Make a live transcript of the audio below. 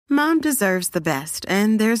Mom deserves the best,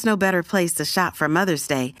 and there's no better place to shop for Mother's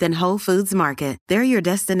Day than Whole Foods Market. They're your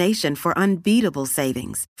destination for unbeatable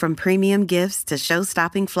savings, from premium gifts to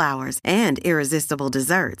show-stopping flowers and irresistible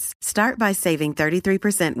desserts. Start by saving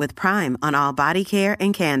 33% with Prime on all body care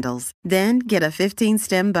and candles. Then get a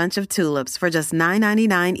 15-stem bunch of tulips for just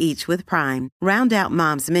 $9.99 each with Prime. Round out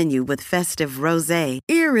Mom's menu with festive rosé,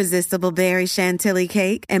 irresistible berry chantilly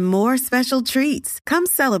cake, and more special treats. Come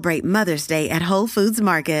celebrate Mother's Day at Whole Foods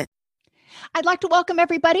Market. I'd like to welcome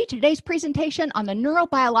everybody to today's presentation on the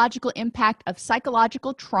neurobiological impact of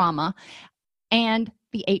psychological trauma and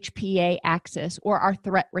the HPA axis, or our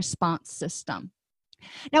threat response system.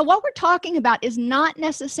 Now, what we're talking about is not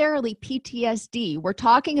necessarily PTSD. We're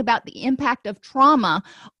talking about the impact of trauma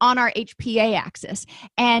on our HPA axis.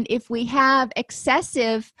 And if we have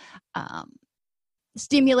excessive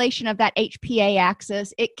stimulation of that HPA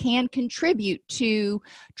axis, it can contribute to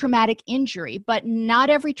traumatic injury. But not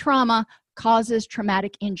every trauma causes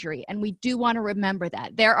traumatic injury, and we do want to remember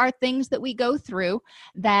that. There are things that we go through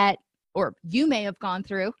that, or you may have gone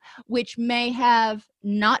through, which may have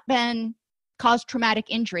not been caused traumatic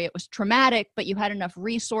injury. It was traumatic, but you had enough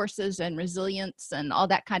resources and resilience and all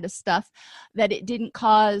that kind of stuff that it didn't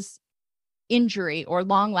cause injury or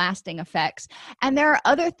long-lasting effects. And there are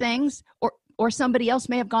other things, or somebody else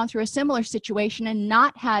may have gone through a similar situation and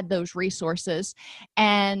not had those resources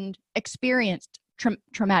and experienced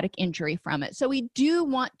traumatic injury from it. So we do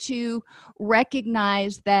want to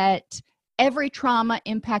recognize that every trauma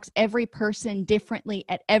impacts every person differently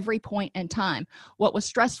at every point in time. What was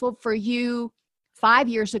stressful for you 5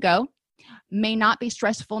 years ago may not be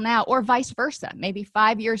stressful now, or vice versa. Maybe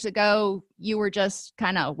 5 years ago, you were just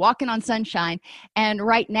kind of walking on sunshine, and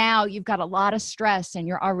right now you've got a lot of stress and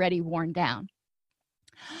you're already worn down.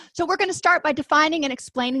 So we're going to start by defining and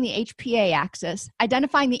explaining the HPA axis,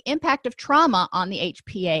 identifying the impact of trauma on the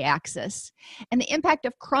HPA axis, and the impact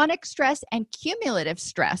of chronic stress and cumulative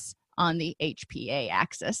stress on the HPA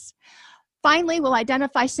axis. Finally, we'll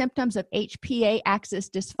identify symptoms of HPA axis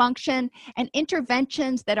dysfunction and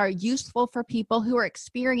interventions that are useful for people who are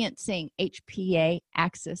experiencing HPA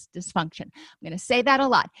axis dysfunction. I'm going to say that a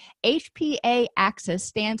lot. HPA axis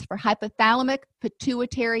stands for hypothalamic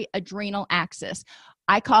pituitary adrenal axis.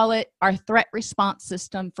 I call it our threat response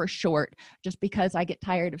system for short, just because I get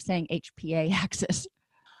tired of saying HPA axis.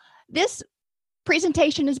 This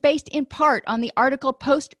presentation is based in part on the article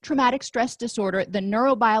Post-Traumatic Stress Disorder, the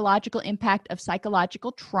Neurobiological Impact of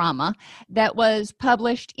Psychological Trauma, that was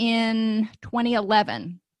published in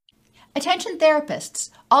 2011. Attention therapists,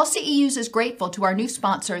 all CEUs is grateful to our new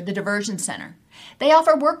sponsor, the Diversion Center. They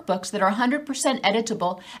offer workbooks that are 100%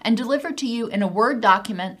 editable and delivered to you in a Word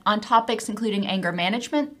document on topics including anger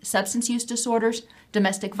management, substance use disorders,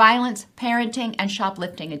 domestic violence, parenting, and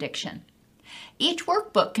shoplifting addiction. Each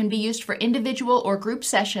workbook can be used for individual or group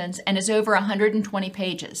sessions and is over 120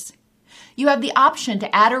 pages. You have the option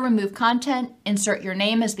to add or remove content, insert your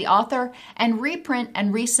name as the author, and reprint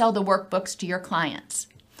and resell the workbooks to your clients.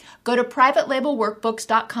 Go to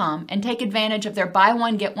privatelabelworkbooks.com and take advantage of their buy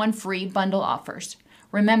one, get one free bundle offers.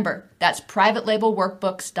 Remember, that's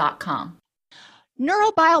privatelabelworkbooks.com.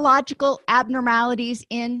 Neurobiological abnormalities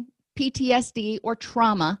in PTSD or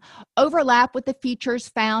trauma overlap with the features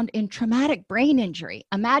found in traumatic brain injury.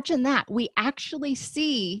 Imagine that. We actually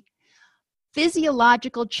see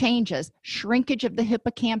physiological changes, shrinkage of the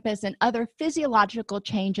hippocampus and other physiological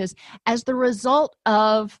changes as the result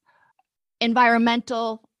of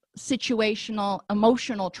environmental, situational,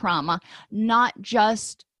 emotional trauma, not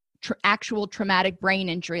just actual traumatic brain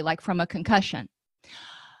injury like from a concussion.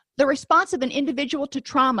 The response of an individual to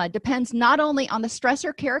trauma depends not only on the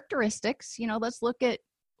stressor characteristics, let's look at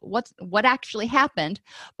what actually happened,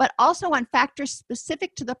 but also on factors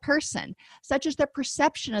specific to the person, such as their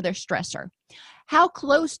perception of their stressor. How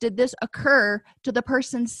close did this occur to the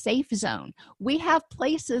person's safe zone? We have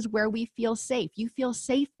places where we feel safe. You feel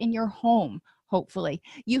safe in your home, hopefully.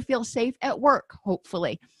 You feel safe at work,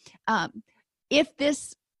 hopefully. If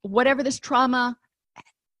this, whatever this trauma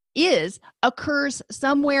occurs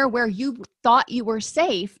somewhere where you thought you were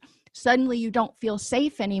safe, suddenly you don't feel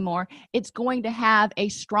safe anymore, it's going to have a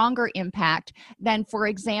stronger impact than, for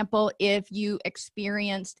example, if you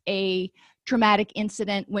experienced a traumatic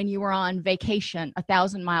incident when you were on vacation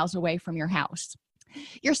 1,000 miles away from your house.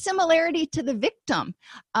 Your similarity to the victim.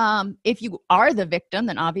 If you are the victim,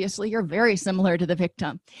 then obviously you're very similar to the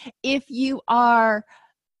victim. If you are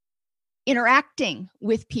interacting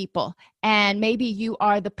with people and maybe you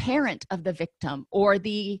are the parent of the victim or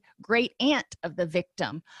the great aunt of the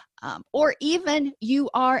victim, or even you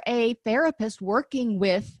are a therapist working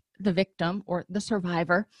with the victim or the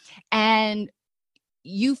survivor, and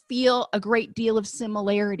you feel a great deal of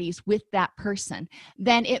similarities with that person,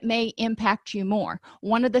 then it may impact you more.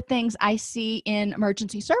 One of the things I see in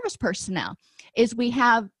emergency service personnel is we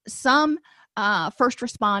have some first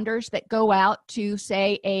responders that go out to,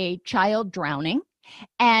 say, a child drowning,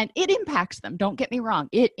 and it impacts them. Don't get me wrong,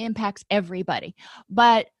 it impacts everybody.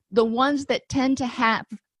 But the ones that tend to have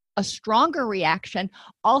a stronger reaction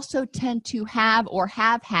also tend to have or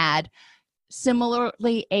have had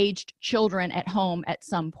similarly aged children at home at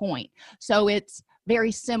some point. So it's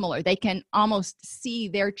very similar. They can almost see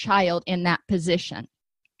their child in that position.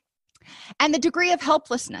 And the degree of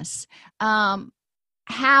helplessness,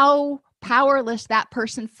 how powerless that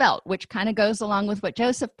person felt, which kind of goes along with what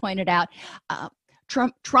Joseph pointed out.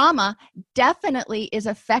 Trauma definitely is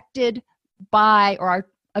affected by, or our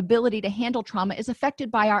ability to handle trauma is affected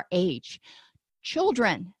by our age.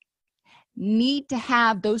 Children need to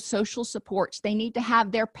have those social supports. They need to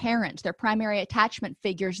have their parents, their primary attachment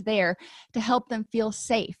figures there to help them feel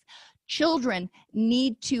safe. Children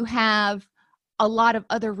need to have a lot of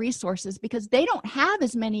other resources because they don't have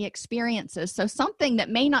as many experiences. So something that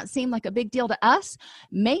may not seem like a big deal to us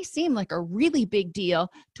may seem like a really big deal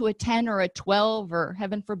to a 10 or a 12 or,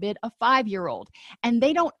 heaven forbid, a 5-year-old. And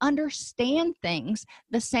they don't understand things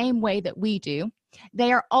the same way that we do.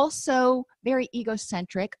 They are also very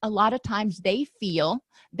egocentric. A lot of times they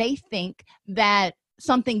think that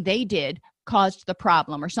something they did caused the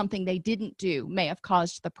problem, or something they didn't do may have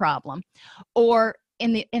caused the problem. Or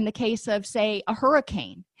in the case of, say, a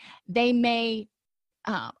hurricane, they may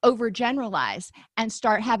overgeneralize and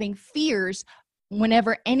start having fears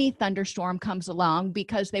whenever any thunderstorm comes along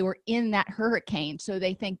because they were in that hurricane. So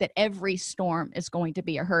they think that every storm is going to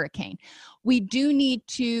be a hurricane. We do need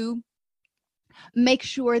to make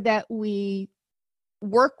sure that we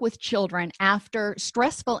work with children after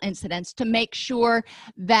stressful incidents to make sure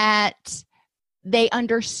that they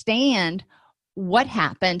understand what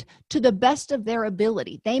happened to the best of their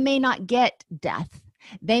ability. They may not get death.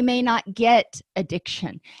 They may not get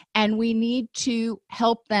addiction. And we need to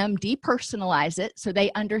help them depersonalize it so they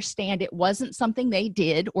understand it wasn't something they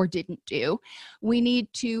did or didn't do. We need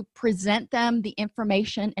to present them the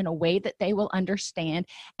information in a way that they will understand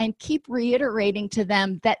and keep reiterating to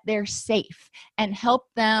them that they're safe and help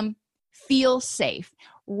them feel safe.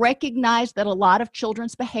 Recognize that a lot of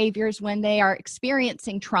children's behaviors when they are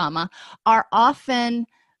experiencing trauma are often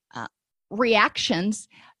reactions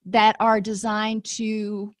that are designed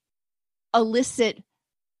to elicit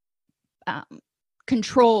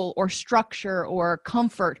control or structure or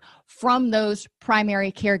comfort from those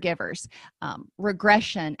primary caregivers.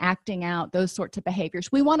 Regression, acting out, those sorts of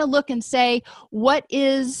behaviors. We want to look and say, what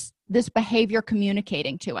is this behavior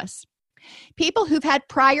communicating to us? People who've had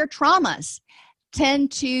prior traumas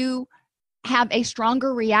tend to have a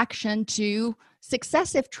stronger reaction to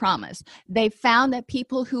successive traumas. They've found that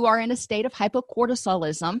people who are in a state of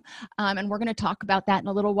hypocortisolism, and we're going to talk about that in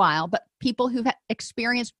a little while, but people who've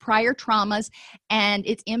experienced prior traumas and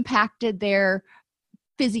it's impacted their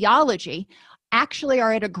physiology actually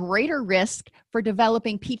are at a greater risk for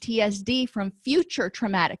developing PTSD from future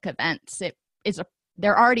traumatic events.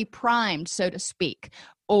 They're already primed, so to speak,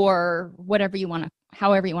 or however you want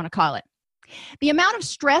to call it. The amount of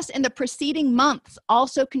stress in the preceding months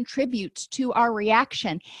also contributes to our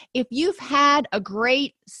reaction. If you've had a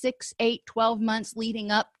great 6, 8, 12 months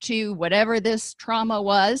leading up to whatever this trauma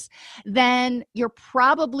was, then you're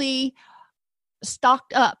probably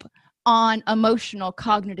stocked up on emotional,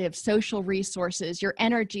 cognitive, social resources. Your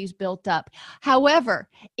energy's built up. However,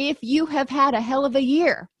 if you have had a hell of a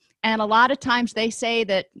year, and a lot of times they say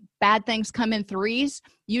that bad things come in threes,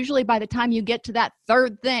 usually by the time you get to that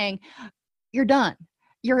third thing, you're done.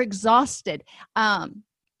 You're exhausted.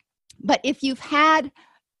 But if you've had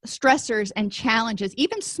stressors and challenges,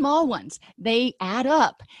 even small ones, they add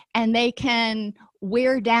up and they can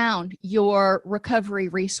wear down your recovery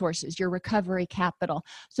resources, your recovery capital.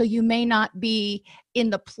 So you may not be in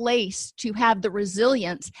the place to have the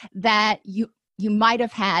resilience that you might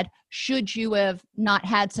have had should you have not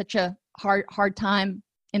had such a hard time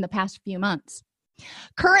in the past few months.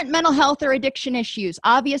 Current mental health or addiction issues.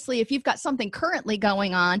 Obviously, if you've got something currently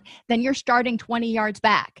going on, then you're starting 20 yards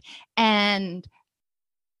back. And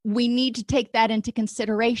we need to take that into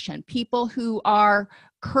consideration. People who are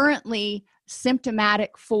currently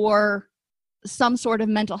symptomatic for some sort of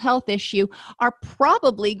mental health issue are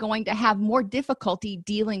probably going to have more difficulty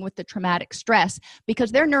dealing with the traumatic stress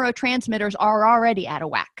because their neurotransmitters are already out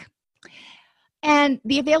of whack. And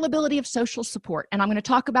the availability of social support. And I'm going to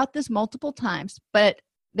talk about this multiple times, but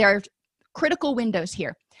there are critical windows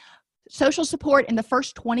here. social support in the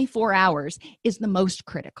first 24 hours is the most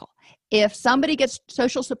critical. If somebody gets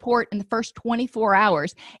social support in the first 24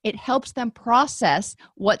 hours, it helps them process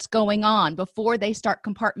what's going on before they start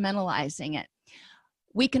compartmentalizing it.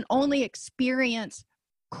 We can only experience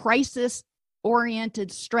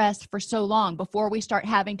crisis-oriented stress for so long before we start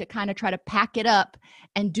having to kind of try to pack it up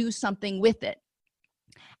and do something with it.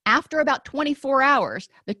 After about 24 hours,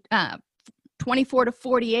 24 to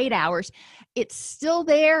 48 hours, it's still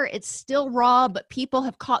there, it's still raw, but people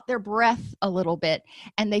have caught their breath a little bit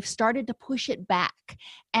and they've started to push it back.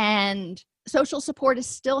 And social support is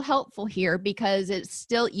still helpful here because it's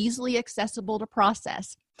still easily accessible to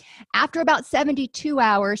process. After about 72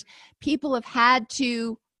 hours, people have had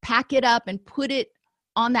to pack it up and put it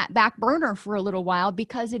on that back burner for a little while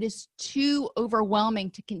because it is too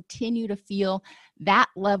overwhelming to continue to feel that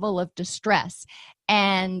level of distress.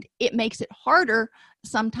 And it makes it harder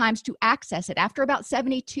sometimes to access it. After about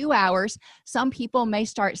 72 hours, some people may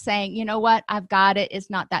start saying, you know what, I've got it. It's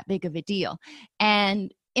not that big of a deal.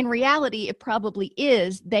 And in reality, it probably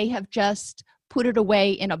is. They have just put it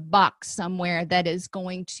away in a box somewhere that is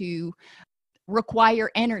going to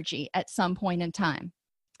require energy at some point in time.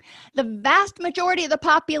 The vast majority of the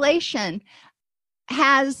population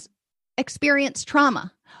has experienced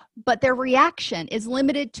trauma, but their reaction is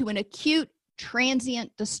limited to an acute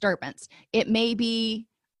transient disturbance. It may be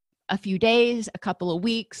a few days, a couple of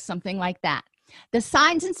weeks, something like that. The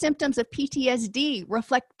signs and symptoms of PTSD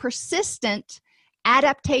reflect persistent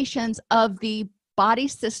adaptations of the body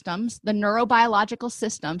systems, the neurobiological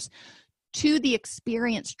systems, to the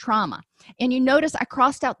experienced trauma. And you notice I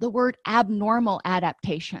crossed out the word abnormal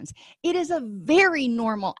adaptations. It is a very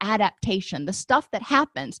normal adaptation, the stuff that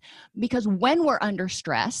happens because when we're under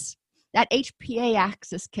stress, that HPA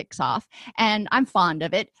axis kicks off, and I'm fond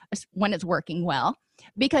of it when it's working well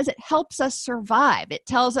because it helps us survive. It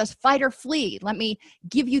tells us fight or flee. Let me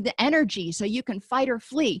give you the energy so you can fight or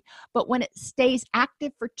flee. But when it stays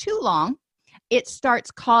active for too long, it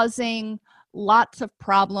starts causing lots of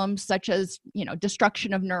problems such as,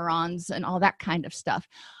 destruction of neurons and all that kind of stuff.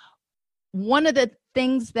 One of the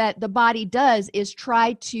things that the body does is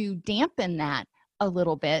try to dampen that a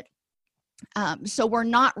little bit. So we're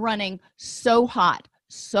not running so hot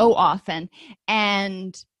so often.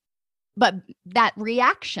 But that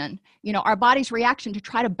reaction, our body's reaction to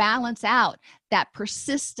try to balance out that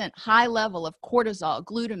persistent high level of cortisol,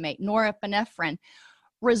 glutamate, norepinephrine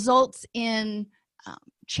results in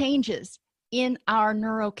changes in our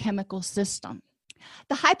neurochemical system.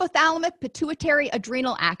 The hypothalamic pituitary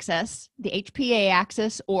adrenal axis, the HPA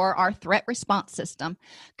axis, or our threat response system,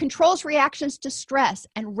 controls reactions to stress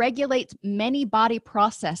and regulates many body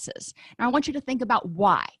processes. Now, I want you to think about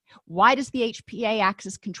why. Why does the HPA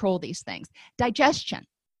axis control these things? Digestion.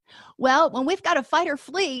 Well, when we've got to fight or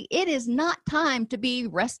flee, it is not time to be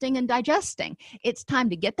resting and digesting. It's time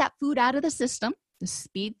to get that food out of the system, to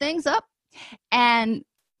speed things up, and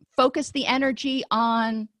focus the energy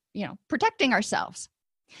on, protecting ourselves.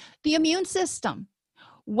 The immune system.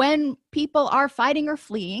 When people are fighting or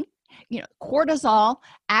fleeing, cortisol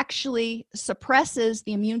actually suppresses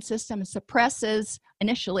the immune system,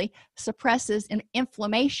 initially suppresses an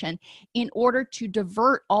inflammation in order to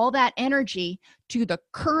divert all that energy to the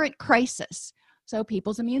current crisis. So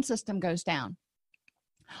people's immune system goes down.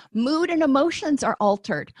 Mood and emotions are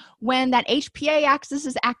altered. When that HPA axis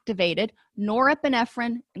is activated,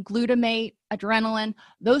 norepinephrine, glutamate, adrenaline,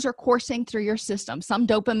 those are coursing through your system. Some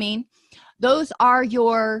dopamine. Those are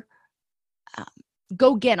your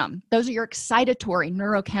go get them. Those are your excitatory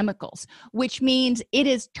neurochemicals, which means it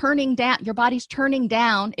is turning down, your body's turning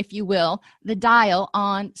down, if you will, the dial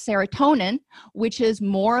on serotonin, which is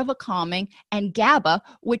more of a calming, and GABA,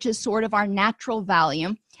 which is sort of our natural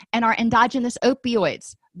Valium, and our endogenous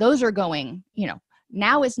opioids. Those are going,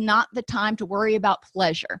 now is not the time to worry about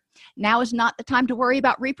pleasure. Now is not the time to worry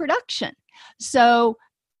about reproduction. So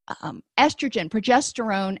estrogen,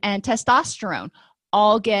 progesterone, and testosterone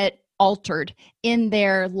all get altered in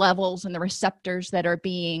their levels and the receptors that are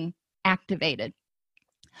being activated.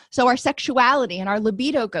 So our sexuality and our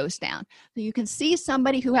libido goes down. So you can see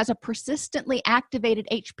somebody who has a persistently activated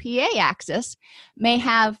HPA axis may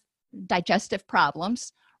have digestive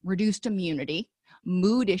problems, reduced immunity,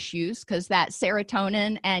 mood issues, because that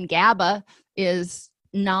serotonin and GABA is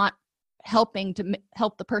not helping to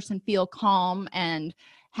help the person feel calm and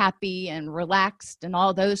happy and relaxed and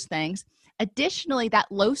all those things. Additionally,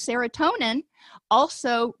 that low serotonin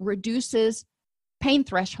also reduces pain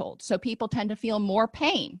thresholds. So people tend to feel more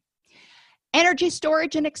pain. Energy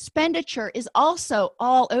storage and expenditure is also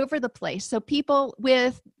all over the place. So people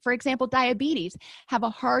with, for example, diabetes have a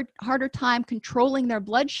harder time controlling their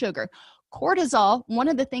blood sugar. Cortisol, one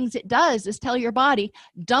of the things it does is tell your body,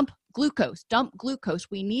 dump glucose.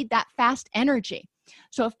 We need that fast energy.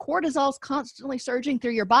 So if cortisol is constantly surging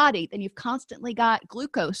through your body, then you've constantly got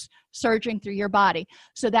glucose surging through your body.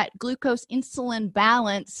 So that glucose insulin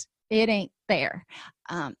balance, it ain't there.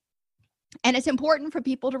 And it's important for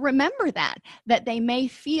people to remember that they may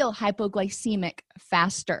feel hypoglycemic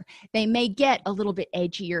faster. They may get a little bit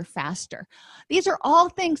edgier faster. These are all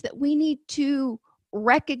things that we need to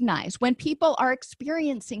recognize when people are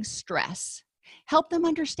experiencing stress. Help them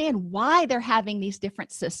understand why they're having these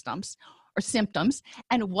different symptoms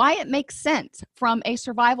and why it makes sense from a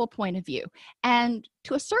survival point of view. And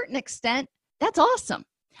to a certain extent, that's awesome.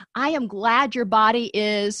 I am glad your body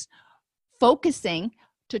is focusing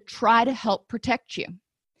to try to help protect you.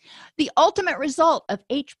 The ultimate result of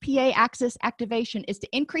HPA axis activation is to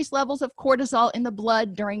increase levels of cortisol in the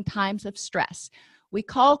blood during times of stress. We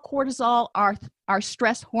call cortisol our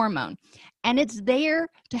stress hormone, and it's there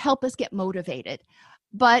to help us get motivated.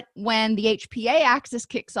 But when the HPA axis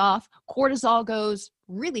kicks off, cortisol goes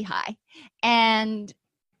really high, and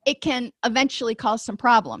it can eventually cause some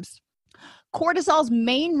problems. Cortisol's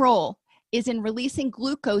main role is in releasing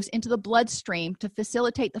glucose into the bloodstream to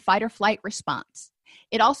facilitate the fight or flight response.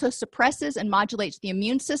 It also suppresses and modulates the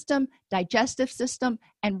immune system, digestive system,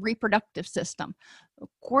 and reproductive system.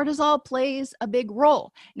 Cortisol plays a big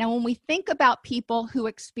role. Now, when we think about people who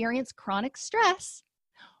experience chronic stress,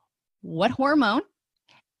 what hormone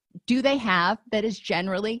do they have that is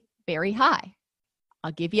generally very high?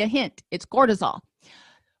 I'll give you a hint. It's cortisol.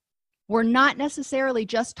 We're not necessarily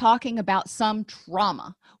just talking about some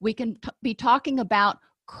trauma. We can be talking about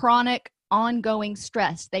chronic, ongoing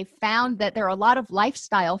stress. They found that there are a lot of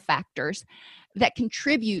lifestyle factors that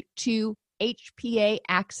contribute to HPA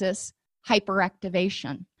axis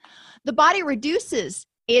hyperactivation. The body reduces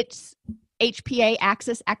its HPA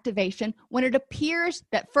axis activation when it appears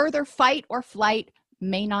that further fight or flight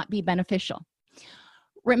may not be beneficial.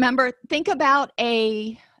 Remember, think about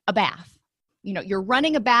a bath. You're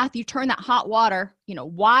running a bath, you turn that hot water,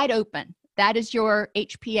 wide open. That is your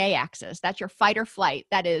HPA axis. That's your fight or flight.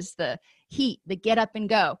 That is the heat, the get up and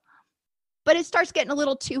go. But it starts getting a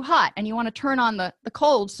little too hot and you want to turn on the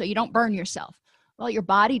cold so you don't burn yourself. Well, your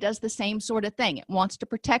body does the same sort of thing. It wants to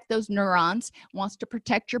protect those neurons, wants to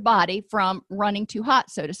protect your body from running too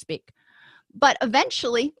hot, so to speak. But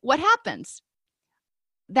eventually, what happens?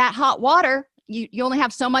 That hot water, you only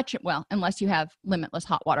have so much, well, unless you have limitless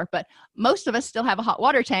hot water, but most of us still have a hot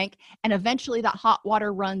water tank, and eventually that hot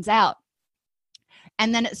water runs out,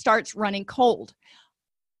 and then it starts running cold.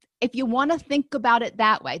 If you want to think about it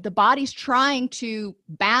that way, the body's trying to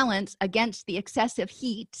balance against the excessive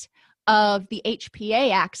heat of the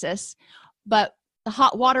HPA axis, but the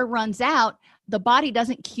hot water runs out, the body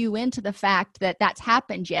doesn't cue into the fact that that's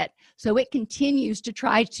happened yet, so it continues to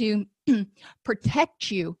try to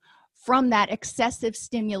protect you from that excessive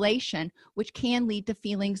stimulation, which can lead to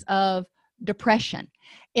feelings of depression.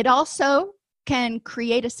 It also can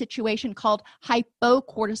create a situation called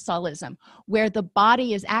hypocortisolism, where the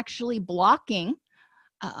body is actually blocking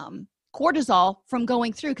cortisol from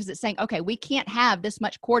going through because it's saying, okay, we can't have this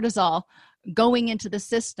much cortisol going into the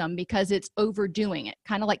system because it's overdoing it,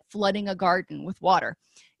 kind of like flooding a garden with water.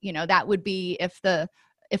 That would be if the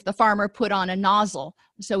farmer put on a nozzle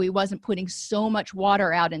so he wasn't putting so much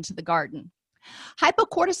water out into the garden.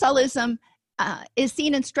 Hypocortisolism is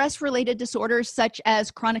seen in stress-related disorders such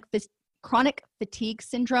as chronic fatigue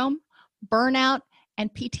syndrome, burnout,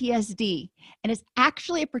 and PTSD, and is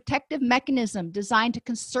actually a protective mechanism designed to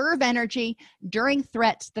conserve energy during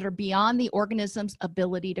threats that are beyond the organism's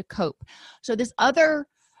ability to cope. So this other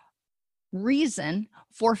reason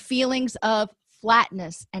for feelings of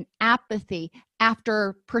flatness and apathy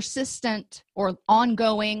after persistent or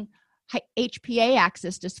ongoing HPA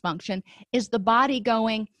axis dysfunction is the body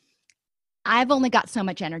going, I've only got so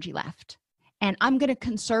much energy left, and I'm going to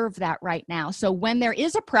conserve that right now. So when there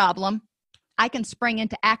is a problem, I can spring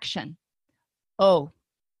into action. Oh,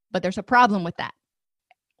 but there's a problem with that.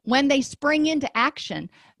 When they spring into action,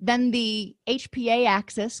 then the HPA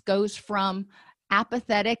axis goes from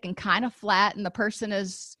apathetic and kind of flat, and the person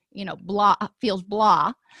is, feels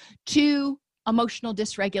blah, to emotional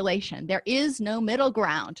dysregulation. There is no middle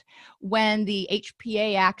ground when the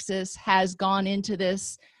HPA axis has gone into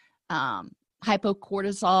this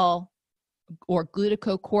hypocortisol or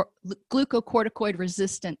glucocorticoid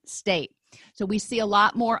resistant state. So we see a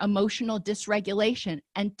lot more emotional dysregulation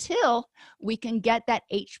until we can get that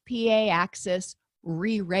HPA axis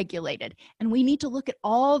re-regulated. And we need to look at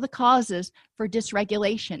all the causes for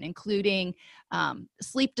dysregulation, including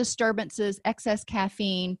sleep disturbances, excess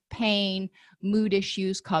caffeine, pain, mood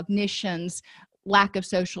issues, cognitions, lack of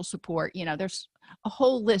social support. There's a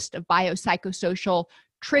whole list of biopsychosocial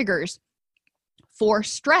triggers for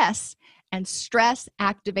stress, and stress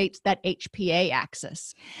activates that HPA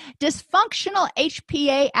axis. Dysfunctional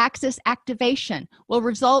HPA axis activation will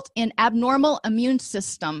result in abnormal immune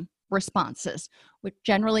system responses, which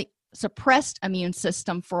generally suppressed immune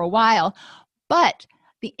system for a while. But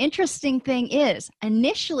the interesting thing is,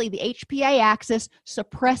 initially the HPA axis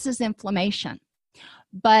suppresses inflammation.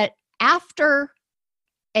 But after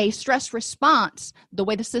a stress response, the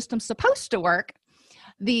way the system's supposed to work,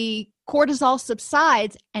 the cortisol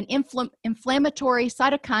subsides and inflammatory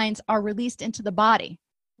cytokines are released into the body.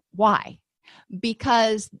 Why?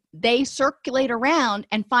 Because they circulate around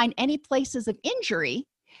and find any places of injury,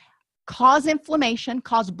 cause inflammation,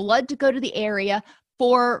 cause blood to go to the area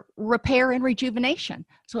for repair and rejuvenation.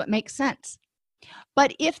 So it makes sense.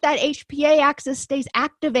 But if that HPA axis stays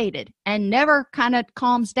activated and never kind of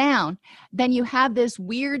calms down, then you have this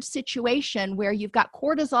weird situation where you've got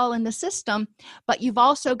cortisol in the system, but you've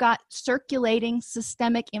also got circulating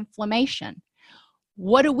systemic inflammation.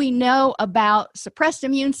 What do we know about suppressed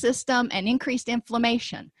immune system and increased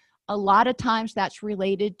inflammation? A lot of times that's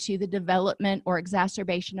related to the development or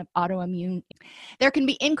exacerbation of autoimmune. There can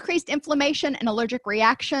be increased inflammation and allergic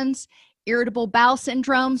reactions, irritable bowel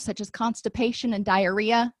syndrome such as constipation and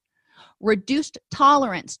diarrhea, reduced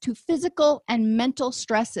tolerance to physical and mental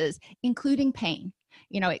stresses, including pain.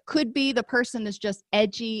 It could be the person is just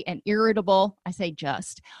edgy and irritable. I say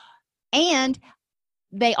just. And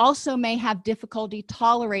they also may have difficulty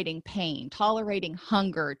tolerating pain, tolerating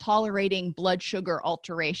hunger, tolerating blood sugar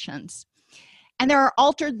alterations. And there are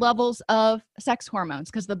altered levels of sex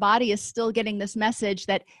hormones because the body is still getting this message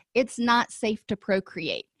that it's not safe to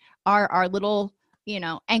procreate. Our little,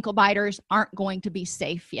 ankle biters aren't going to be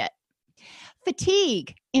safe yet.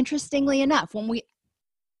 Fatigue, interestingly enough, when we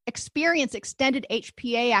experience extended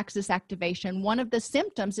HPA axis activation, one of the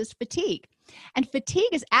symptoms is fatigue. And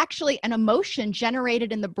fatigue is actually an emotion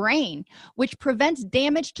generated in the brain, which prevents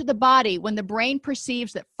damage to the body when the brain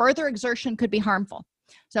perceives that further exertion could be harmful.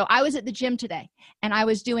 So I was at the gym today and I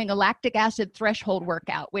was doing a lactic acid threshold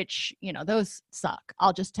workout, which, those suck,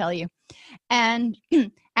 I'll just tell you. And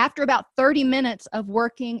after about 30 minutes of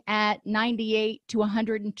working at 98 to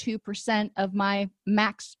 102% of my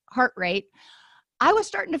max heart rate, I was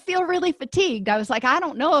starting to feel really fatigued. I was like, I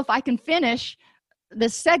don't know if I can finish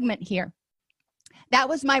this segment here. That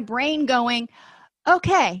was my brain going,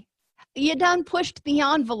 okay, you done pushed the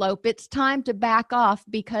envelope. It's time to back off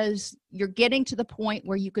because you're getting to the point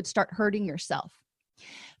where you could start hurting yourself.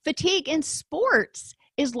 Fatigue in sports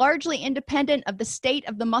is largely independent of the state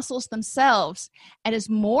of the muscles themselves and is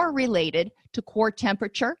more related to core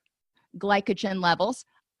temperature, glycogen levels.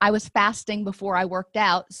 I was fasting before I worked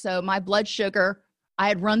out, so my blood sugar, I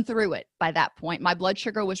had run through it by that point. My blood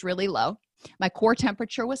sugar was really low. My core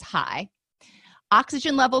temperature was high.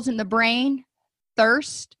 Oxygen levels in the brain,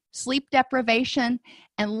 thirst, sleep deprivation,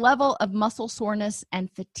 and level of muscle soreness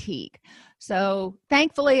and fatigue. So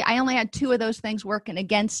thankfully, I only had 2 of those things working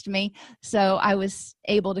against me, so I was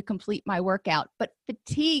able to complete my workout. But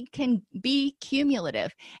fatigue can be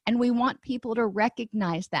cumulative, and we want people to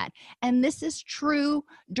recognize that. And this is true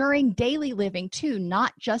during daily living too,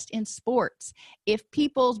 not just in sports. If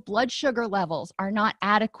people's blood sugar levels are not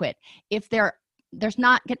adequate, if there's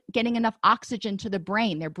not getting enough oxygen to the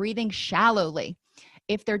brain, they're breathing shallowly,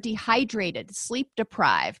 if they're dehydrated, sleep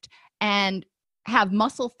deprived, and have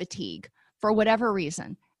muscle fatigue for whatever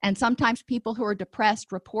reason. And sometimes people who are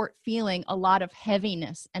depressed report feeling a lot of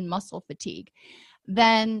heaviness and muscle fatigue.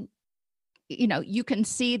 Then, you can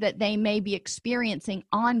see that they may be experiencing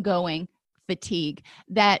ongoing fatigue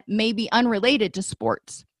that may be unrelated to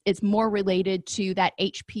sports. It's more related to that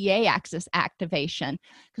HPA axis activation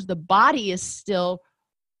because the body is still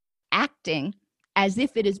acting as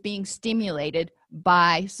if it is being stimulated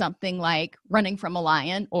by something like running from a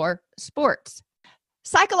lion or sports.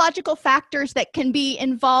 Psychological factors that can be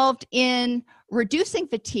involved in reducing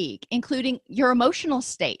fatigue, including your emotional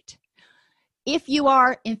state. If you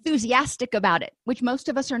are enthusiastic about it, which most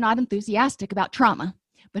of us are not enthusiastic about trauma,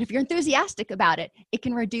 but if you're enthusiastic about it, it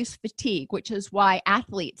can reduce fatigue, which is why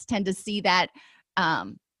athletes tend to see that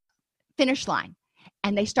finish line.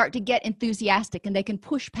 And they start to get enthusiastic and they can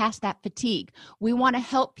push past that fatigue. We want to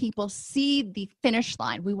help people see the finish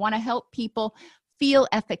line. We want to help people feel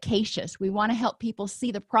efficacious. We want to help people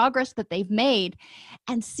see the progress that they've made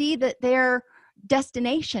and see that their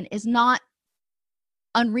destination is not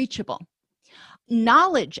unreachable.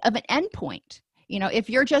 knowledge of an endpoint. If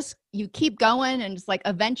you keep going and it's like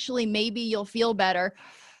eventually maybe you'll feel better,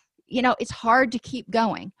 it's hard to keep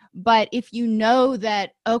going. But if you know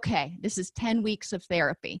that, okay, this is 10 weeks of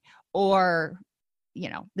therapy, or,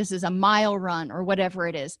 this is a mile run or whatever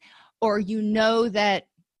it is, or that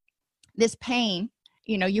this pain,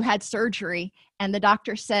 you had surgery and the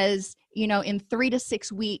doctor says, in 3 to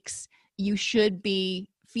 6 weeks, you should be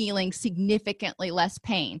feeling significantly less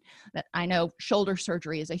pain. That I know shoulder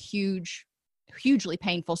surgery is a hugely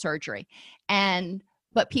painful surgery.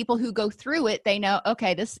 But people who go through it, they know,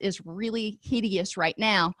 okay, this is really hideous right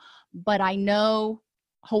now, but I know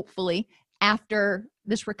hopefully after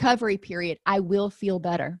this recovery period, I will feel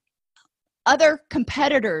better. Other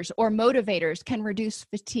competitors or motivators can reduce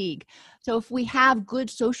fatigue. So if we have good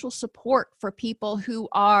social support for people who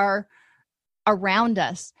are around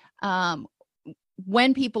us,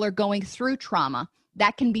 when people are going through trauma,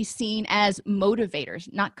 that can be seen as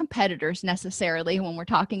motivators, not competitors necessarily when we're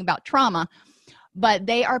talking about trauma, but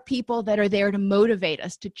they are people that are there to motivate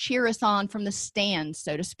us, to cheer us on from the stands,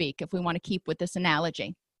 so to speak, if we want to keep with this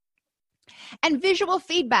analogy. And visual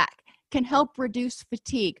feedback can help reduce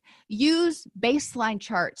fatigue. Use baseline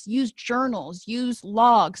charts, use journals, use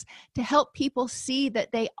logs to help people see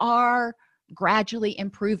that they are gradually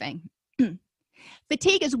improving.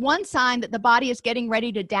 Fatigue is one sign that the body is getting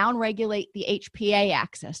ready to downregulate the HPA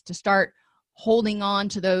axis, to start holding on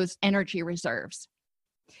to those energy reserves.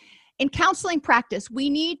 In counseling practice, we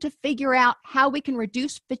need to figure out how we can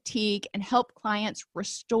reduce fatigue and help clients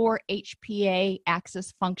restore HPA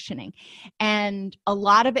axis functioning. And a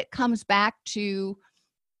lot of it comes back to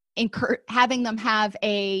having them have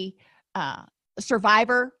a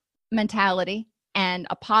survivor mentality and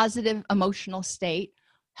a positive emotional state,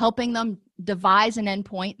 helping them devise an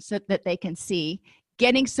endpoint so that they can see,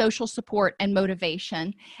 getting social support and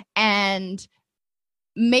motivation, and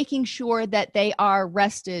making sure that they are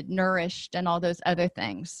rested, nourished, and all those other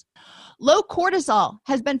things. Low cortisol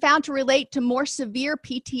has been found to relate to more severe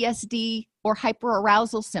PTSD or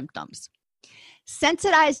hyperarousal symptoms.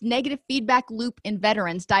 Sensitized negative feedback loop in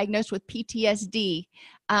veterans diagnosed with PTSD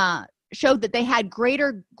showed that they had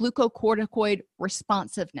greater glucocorticoid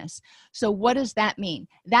responsiveness. So what does that mean?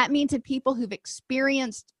 That means that people who've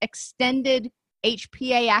experienced extended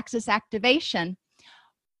HPA axis activation,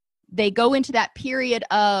 they go into that period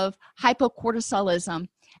of hypocortisolism,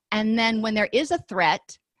 and then when there is a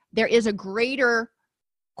threat, there is a greater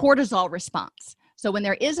cortisol response. So when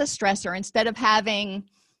there is a stressor, instead of having,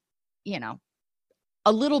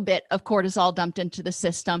 a little bit of cortisol dumped into the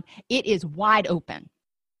system, it is wide open.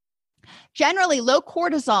 Generally, low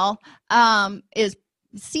cortisol is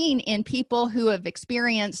seen in people who have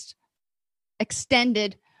experienced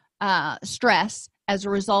extended stress as a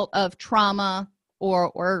result of trauma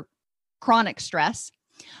or chronic stress.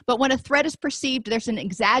 But when a threat is perceived, there's an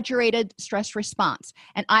exaggerated stress response.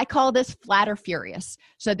 And I call this flat or furious.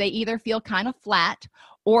 So they either feel kind of flat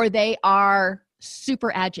or they are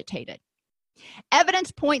super agitated.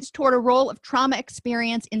 Evidence points toward a role of trauma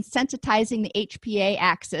experience in sensitizing the HPA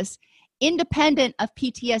axis, independent of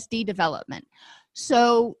PTSD development.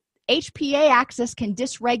 So HPA axis can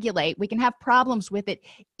dysregulate. We can have problems with it,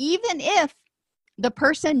 even if the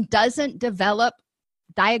person doesn't develop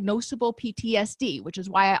diagnosable PTSD, which is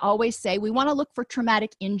why I always say we want to look for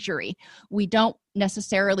traumatic injury. We don't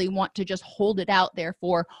necessarily want to just hold it out there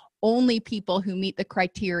for only people who meet the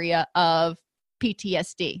criteria of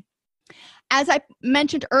PTSD. As I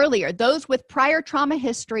mentioned earlier, those with prior trauma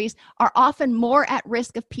histories are often more at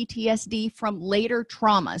risk of PTSD from later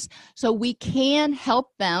traumas. So we can help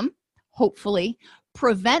them, hopefully,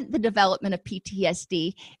 prevent the development of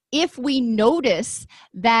PTSD if we notice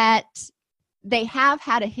that they have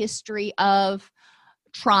had a history of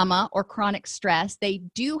trauma or chronic stress. They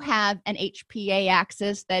do have an HPA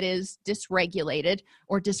axis that is dysregulated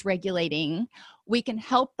or dysregulating. We can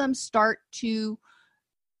help them start to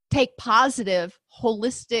take positive,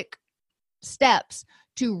 holistic steps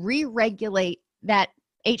to re-regulate that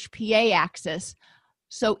HPA axis.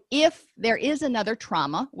 So if there is another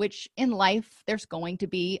trauma, which in life there's going to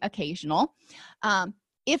be occasional,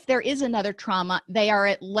 if there is another trauma, they are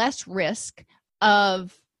at less risk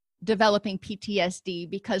of developing PTSD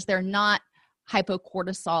because they're not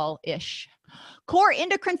hypocortisol-ish. Core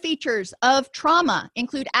endocrine features of trauma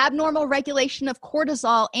include abnormal regulation of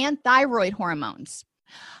cortisol and thyroid hormones.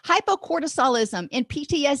 Hypocortisolism in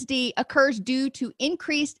PTSD occurs due to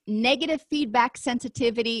increased negative feedback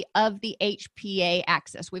sensitivity of the HPA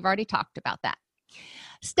axis. We've already talked about that.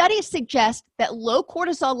 Studies suggest that low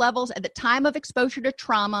cortisol levels at the time of exposure to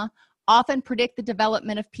trauma often predict the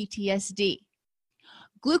development of PTSD.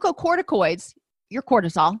 Glucocorticoids, your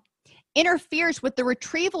cortisol, interferes with the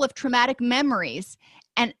retrieval of traumatic memories,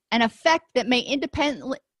 and an effect that may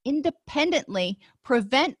independently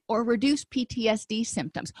prevent or reduce PTSD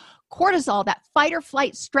symptoms. Cortisol, that fight or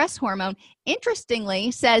flight stress hormone,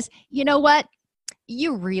 interestingly says, you know what?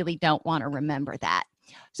 You really don't want to remember that.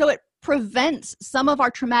 So it prevents some of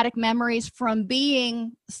our traumatic memories from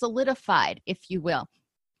being solidified, if you will,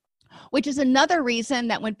 which is another reason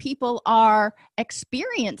that when people are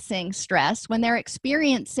experiencing stress, when they're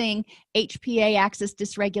experiencing HPA axis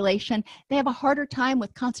dysregulation, they have a harder time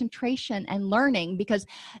with concentration and learning because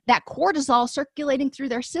that cortisol circulating through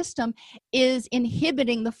their system is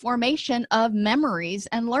inhibiting the formation of memories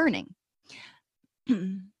and learning.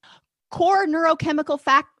 Core neurochemical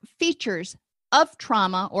features of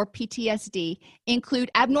trauma or PTSD include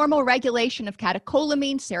abnormal regulation of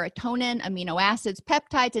catecholamine, serotonin, amino acids,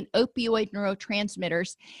 peptides, and opioid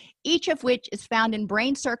neurotransmitters, each of which is found in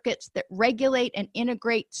brain circuits that regulate and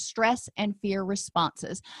integrate stress and fear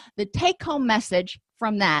responses. The take-home message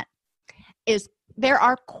from that is there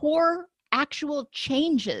are core actual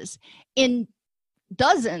changes in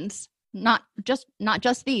dozens, not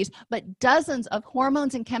just these, but dozens of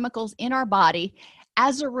hormones and chemicals in our body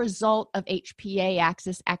as a result of HPA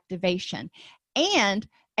axis activation. And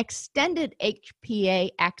extended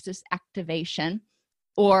HPA axis activation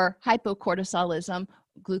or hypocortisolism,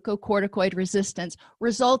 glucocorticoid resistance,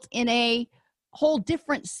 results in a whole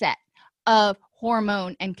different set of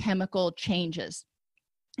hormone and chemical changes.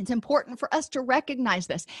 It's important for us to recognize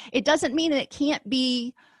this. It doesn't mean that it can't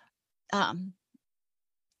be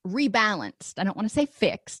rebalanced. I don't want to say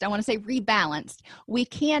fixed. I want to say rebalanced. We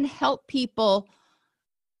can help people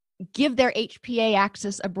give their HPA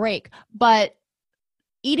axis a break, but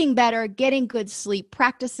eating better, getting good sleep,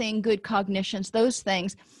 practicing good cognitions, those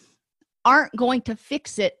things aren't going to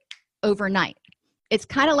fix it overnight. It's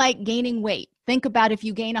kind of like gaining weight. Think about if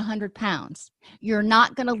you gain 100 pounds. You're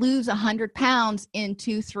not going to lose 100 pounds in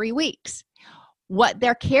 2-3 weeks. What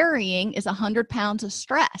they're carrying is 100 pounds of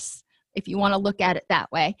stress, if you want to look at it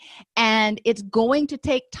that way. And it's going to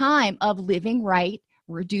take time of living right,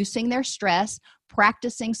 reducing their stress,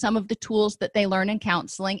 practicing some of the tools that they learn in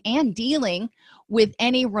counseling, and dealing with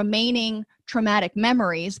any remaining traumatic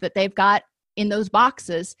memories that they've got in those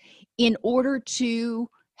boxes in order to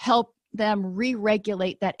help them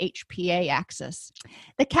re-regulate that HPA axis.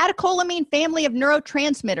 The catecholamine family of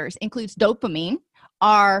neurotransmitters includes dopamine,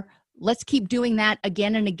 our let's keep doing that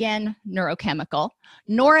again and again neurochemical,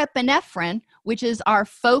 norepinephrine, which is our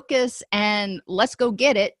focus and let's go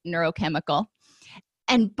get it neurochemical.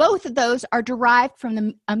 And both of those are derived from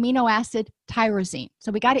the amino acid tyrosine.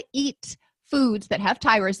 So we got to eat foods that have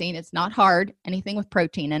tyrosine. It's not hard, anything with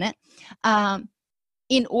protein in it,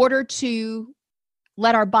 in order to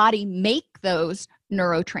let our body make those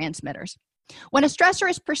neurotransmitters. When a stressor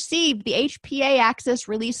is perceived, the HPA axis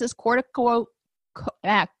releases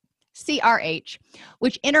CRH,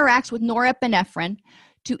 which interacts with norepinephrine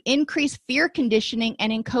to increase fear conditioning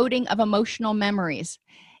and encoding of emotional memories,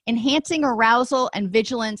 enhancing arousal and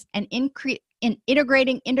vigilance, and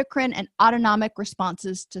integrating endocrine and autonomic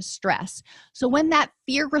responses to stress. So when that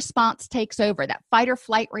fear response takes over, that fight or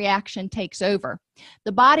flight reaction takes over,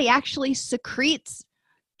 the body actually secretes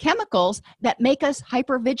chemicals that make us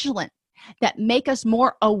hypervigilant, that make us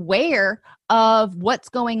more aware of what's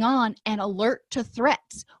going on and alert to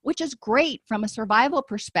threats, which is great from a survival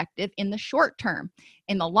perspective in the short term.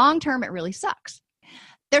 In the long term, it really sucks.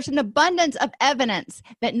 There's an abundance of evidence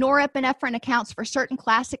that norepinephrine accounts for certain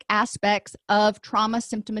classic aspects of trauma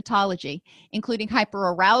symptomatology, including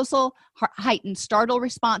hyperarousal, heightened startle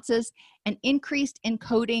responses, and increased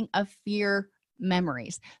encoding of fear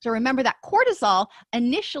memories. So remember that cortisol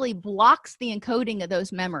initially blocks the encoding of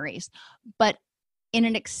those memories, but in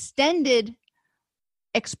an extended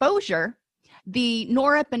exposure, the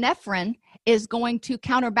norepinephrine is going to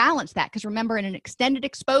counterbalance that, because remember, in an extended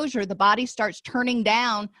exposure, the body starts turning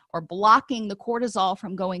down or blocking the cortisol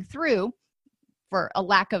from going through, for a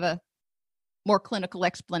lack of a more clinical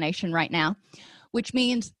explanation right now, which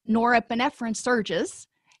means norepinephrine surges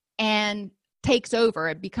and takes over.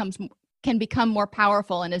 It can become more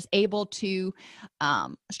powerful and is able to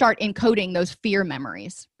start encoding those fear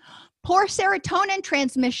memories. Poor serotonin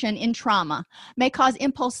transmission in trauma may cause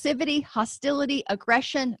impulsivity, hostility,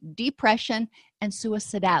 aggression, depression, and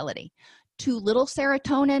suicidality. Too little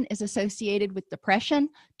serotonin is associated with depression.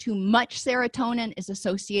 Too much serotonin is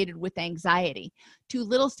associated with anxiety. Too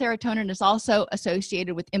little serotonin is also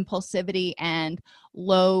associated with impulsivity and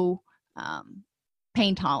low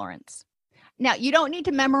pain tolerance. Now, you don't need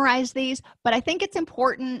to memorize these, but I think it's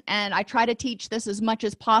important, and I try to teach this as much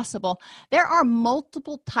as possible. There are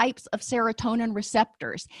multiple types of serotonin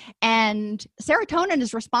receptors, and serotonin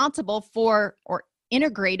is responsible for or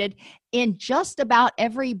integrated in just about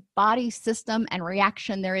every body system and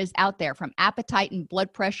reaction there is out there, from appetite and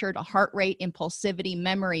blood pressure to heart rate, impulsivity,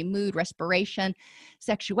 memory, mood, respiration,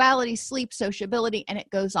 sexuality, sleep, sociability, and it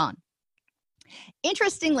goes on.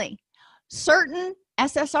 Interestingly, certain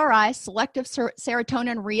SSRI, selective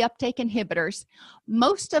serotonin reuptake inhibitors,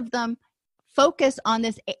 most of them focus on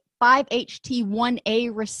this 5-HT1A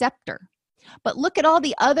receptor. But look at all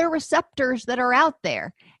the other receptors that are out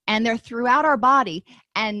there, and they're throughout our body,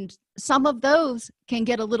 and some of those can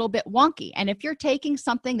get a little bit wonky. And if you're taking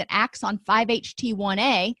something that acts on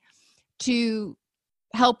 5-HT1A to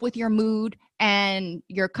help with your mood and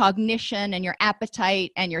your cognition and your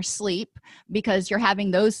appetite and your sleep because you're having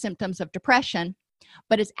those symptoms of depression,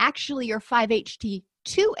 but it's actually your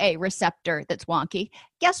 5-HT2A receptor that's wonky,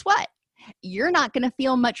 guess what? You're not going to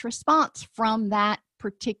feel much response from that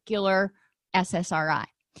particular SSRI.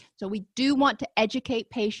 So we do want to educate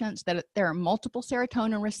patients that there are multiple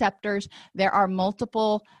serotonin receptors. There are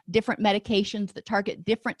multiple different medications that target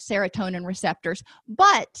different serotonin receptors,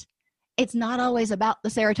 but it's not always about the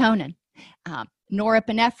serotonin.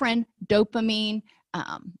 Norepinephrine, dopamine,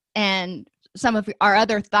 and some of our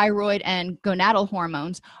other thyroid and gonadal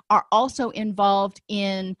hormones are also involved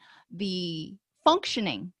in the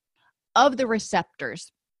functioning of the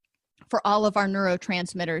receptors for all of our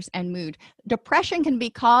neurotransmitters and mood. Depression can be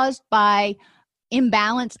caused by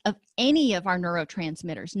imbalance of any of our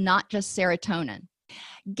neurotransmitters, not just serotonin.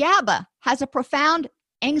 GABA has a profound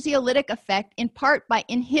anxiolytic effect, in part by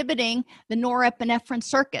inhibiting the norepinephrine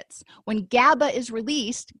circuits. When GABA is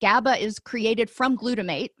released, GABA is created from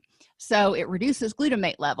glutamate, so it reduces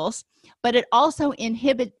glutamate levels, but it also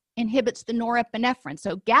inhibits the norepinephrine.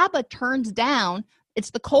 So GABA turns down, it's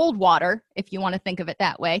the cold water, if you want to think of it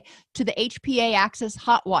that way, to the HPA axis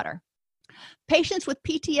hot water. Patients with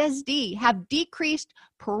PTSD have decreased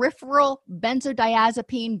peripheral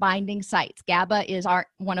benzodiazepine binding sites. GABA is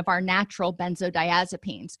one of our natural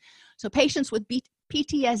benzodiazepines. So patients with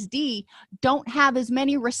PTSD don't have as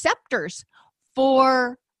many receptors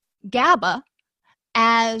for GABA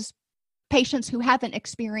as patients who haven't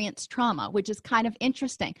experienced trauma, which is kind of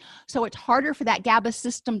interesting. So it's harder for that GABA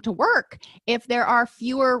system to work if there are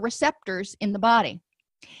fewer receptors in the body.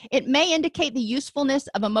 It may indicate the usefulness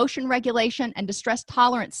of emotion regulation and distress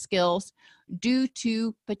tolerance skills due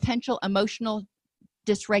to potential emotional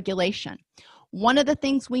dysregulation. One of the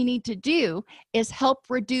things we need to do is help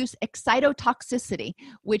reduce excitotoxicity,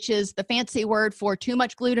 which is the fancy word for too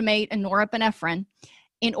much glutamate and norepinephrine,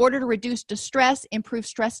 in order to reduce distress, improve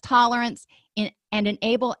stress tolerance, and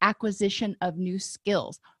enable acquisition of new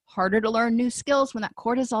skills. Harder to learn new skills when that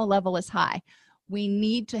cortisol level is high. We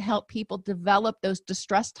need to help people develop those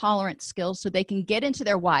distress tolerance skills so they can get into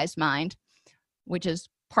their wise mind, which is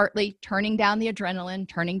partly turning down the adrenaline,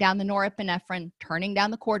 turning down the norepinephrine, turning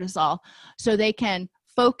down the cortisol, so they can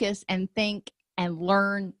focus and think and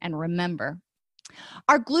learn and remember.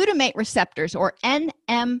 Our glutamate receptors, or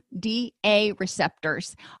NMDA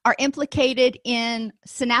receptors, are implicated in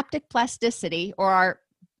synaptic plasticity, or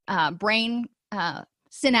our brain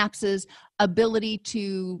synapses' ability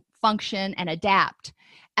to function and adapt,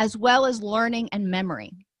 as well as learning and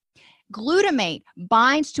memory. Glutamate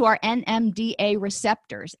binds to our NMDA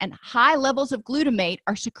receptors, and high levels of glutamate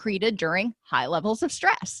are secreted during high levels of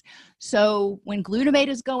stress. So when glutamate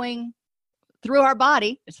is going through our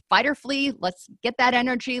body, it's fight or flee, let's get that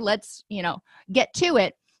energy, let's get to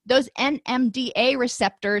it. Those NMDA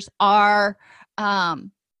receptors are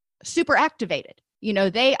super activated.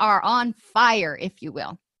 They are on fire, if you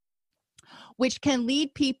will, which can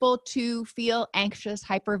lead people to feel anxious,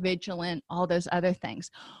 hypervigilant, all those other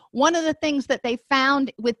things. One of the things that they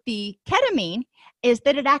found with the ketamine is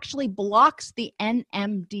that it actually blocks the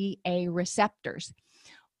NMDA receptors.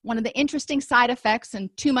 One of the interesting side effects, and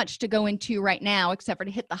too much to go into right now, except for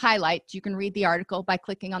to hit the highlights, you can read the article by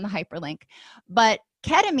clicking on the hyperlink, but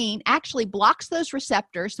ketamine actually blocks those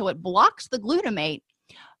receptors, so it blocks the glutamate,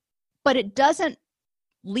 but it doesn't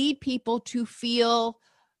lead people to feel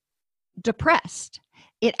depressed.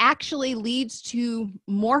 It actually leads to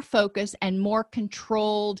more focus and more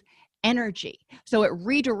controlled energy. So it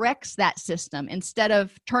redirects that system. Instead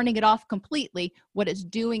of turning it off completely, what it's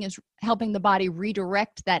doing is helping the body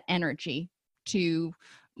redirect that energy to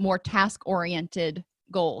more task-oriented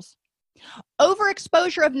goals.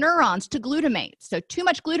 Overexposure of neurons to glutamate. So too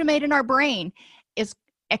much glutamate in our brain is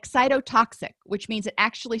excitotoxic, which means it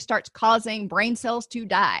actually starts causing brain cells to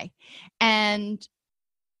die. And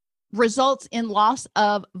results in loss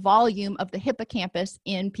of volume of the hippocampus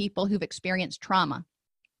in people who've experienced trauma.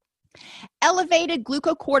 Elevated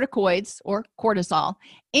glucocorticoids, or cortisol,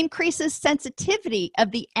 increases sensitivity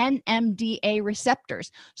of the NMDA receptors.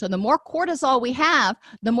 So the more cortisol we have,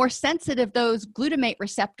 the more sensitive those glutamate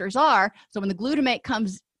receptors are. So when the glutamate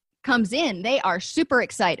comes in, they are super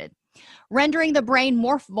excited, rendering the brain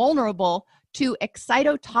more vulnerable to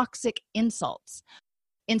excitotoxic insults.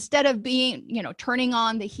 Instead of being, turning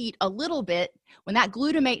on the heat a little bit, when that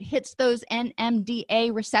glutamate hits those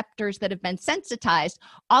NMDA receptors that have been sensitized,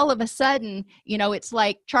 all of a sudden, it's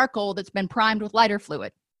like charcoal that's been primed with lighter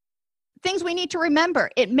fluid. Things we need to remember: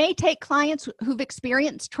 it may take clients who've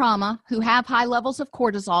experienced trauma, who have high levels of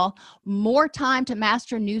cortisol, more time to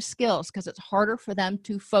master new skills because it's harder for them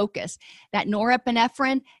to focus. That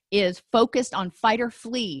norepinephrine is focused on fight or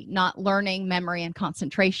flee, not learning, memory, and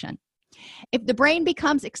concentration. If the brain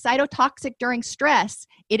becomes excitotoxic during stress,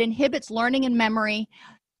 it inhibits learning and memory.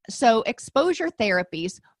 So exposure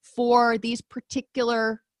therapies for these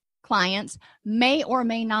particular clients may or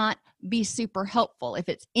may not be super helpful. If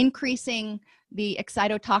it's increasing the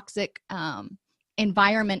excitotoxic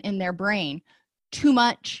environment in their brain, too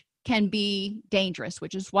much can be dangerous,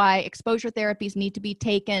 which is why exposure therapies need to be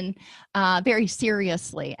taken very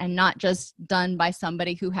seriously and not just done by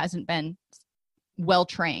somebody who hasn't been well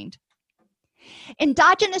trained.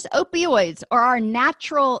 Endogenous opioids, or our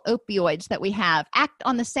natural opioids that we have, act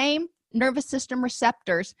on the same nervous system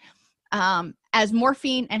receptors as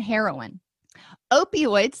morphine and heroin.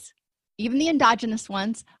 Opioids, even the endogenous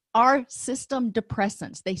ones, are system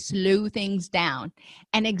depressants. They slow things down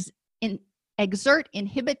and exert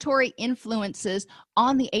inhibitory influences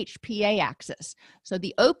on the HPA axis. So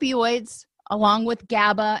the opioids, along with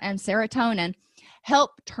GABA and serotonin,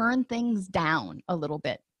 help turn things down a little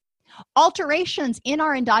bit. Alterations in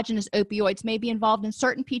our endogenous opioids may be involved in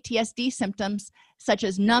certain PTSD symptoms, such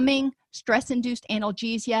as numbing, stress-induced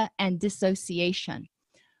analgesia, and dissociation.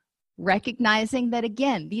 Recognizing that,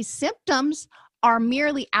 again, these symptoms are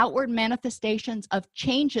merely outward manifestations of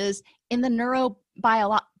changes in the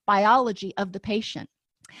neurobiology of the patient.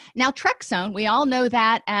 Now, Trexone, we all know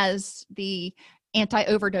that as the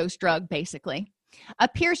anti-overdose drug, basically,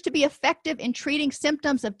 appears to be effective in treating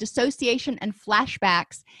symptoms of dissociation and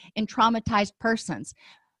flashbacks in traumatized persons.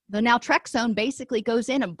 The naltrexone basically goes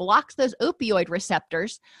in and blocks those opioid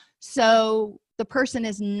receptors, so the person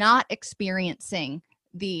is not experiencing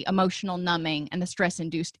the emotional numbing and the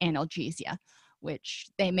stress-induced analgesia, which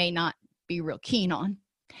they may not be real keen on.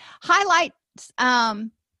 Highlights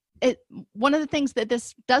one of the things that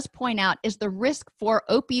this does point out is the risk for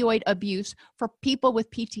opioid abuse for people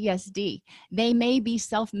with PTSD. They may be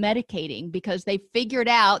self-medicating because they figured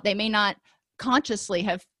out, they may not consciously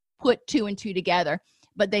have put two and two together,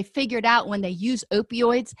 but they figured out when they use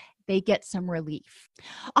opioids, they get some relief.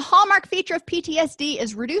 A hallmark feature of PTSD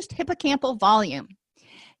is reduced hippocampal volume.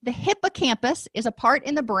 The hippocampus is a part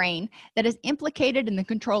in the brain that is implicated in the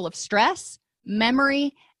control of stress,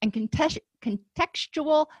 memory, and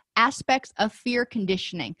contextual aspects of fear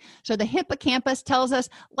conditioning. So the hippocampus tells us,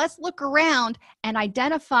 let's look around and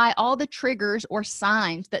identify all the triggers or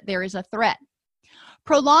signs that there is a threat.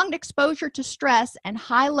 Prolonged exposure to stress and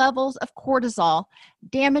high levels of cortisol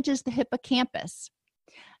damages the hippocampus.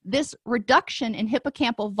 This reduction in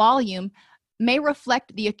hippocampal volume may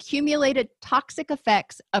reflect the accumulated toxic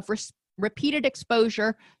effects of repeated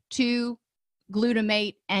exposure to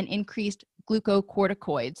glutamate and increased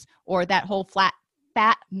glucocorticoids, or that whole flat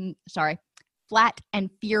and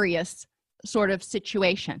furious sort of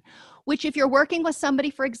situation, which if you're working with somebody,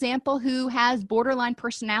 for example, who has borderline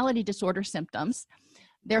personality disorder symptoms,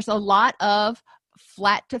 there's a lot of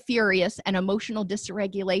flat to furious and emotional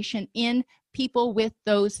dysregulation in people with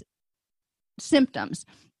those symptoms.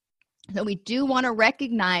 So we do want to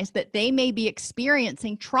recognize that they may be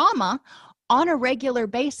experiencing trauma on a regular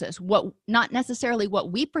basis, not necessarily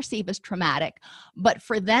what we perceive as traumatic, but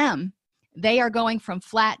for them, they are going from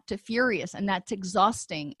flat to furious, and that's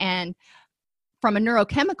exhausting. And from a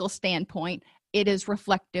neurochemical standpoint, it is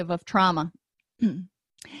reflective of trauma.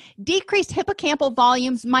 Decreased hippocampal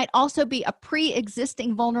volumes might also be a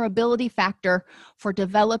pre-existing vulnerability factor for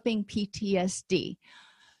developing PTSD.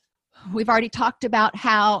 We've already talked about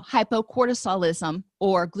how hypocortisolism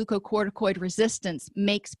or glucocorticoid resistance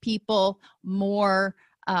makes people more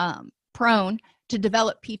prone to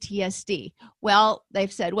develop PTSD. Well,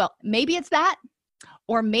 they've said, well, maybe it's that,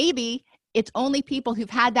 or maybe it's only people who've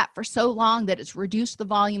had that for so long that it's reduced the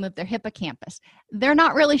volume of their hippocampus. They're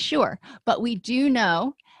not really sure, but we do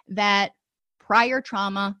know that prior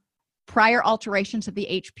trauma, prior alterations of the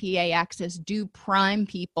HPA axis do prime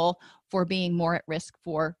people for being more at risk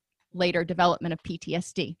for later development of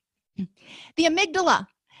PTSD. The amygdala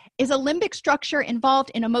is a limbic structure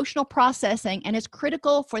involved in emotional processing and is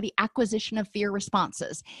critical for the acquisition of fear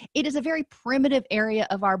responses. It is a very primitive area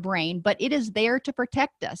of our brain, but it is there to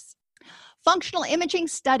protect us. Functional imaging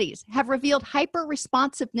studies have revealed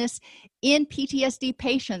hyper-responsiveness in PTSD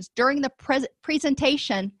patients during the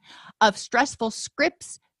presentation of stressful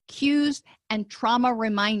scripts, cues, and trauma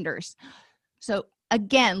reminders. So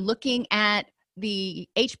again, looking at the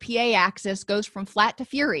HPA axis goes from flat to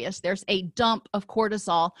furious. There's a dump of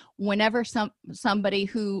cortisol whenever somebody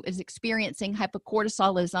who is experiencing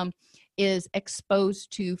hypocortisolism is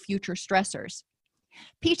exposed to future stressors.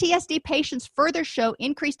 PTSD patients further show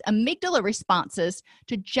increased amygdala responses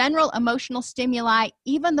to general emotional stimuli,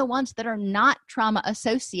 even the ones that are not trauma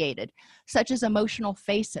associated, such as emotional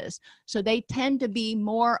faces. So they tend to be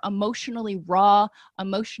more emotionally raw,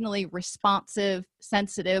 emotionally responsive,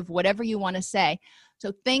 sensitive, whatever you want to say.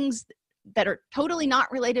 So things that are totally not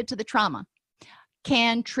related to the trauma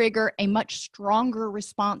can trigger a much stronger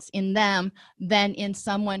response in them than in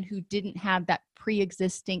someone who didn't have that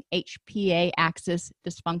pre-existing HPA axis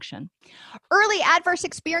dysfunction. Early adverse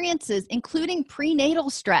experiences, including prenatal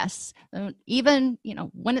stress, even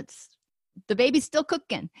when the baby's still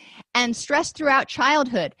cooking, and stress throughout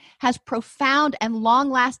childhood, has profound and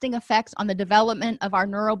long-lasting effects on the development of our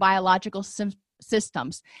neurobiological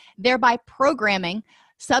systems, thereby programming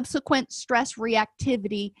subsequent stress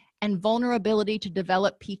reactivity and vulnerability to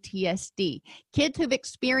develop PTSD. Kids who've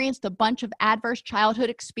experienced a bunch of adverse childhood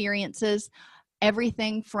experiences,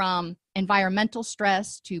 everything from environmental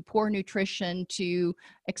stress to poor nutrition to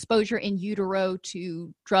exposure in utero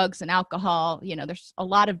to drugs and alcohol, there's a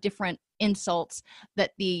lot of different insults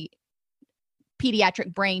that the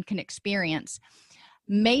pediatric brain can experience,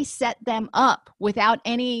 may set them up without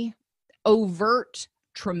any overt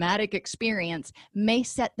traumatic experience, may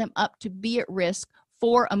set them up to be at risk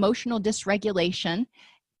for emotional dysregulation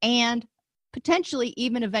and potentially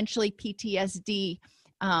even eventually PTSD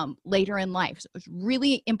later in life. So it's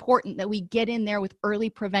really important that we get in there with early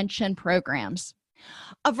prevention programs.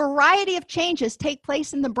 A variety of changes take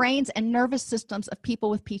place in the brains and nervous systems of people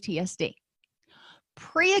with PTSD.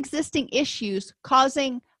 Pre-existing issues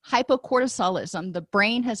causing hypocortisolism, the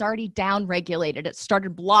brain has already downregulated. It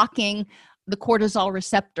started blocking the cortisol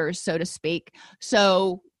receptors, so to speak.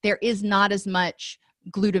 So there is not as much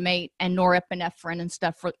glutamate and norepinephrine and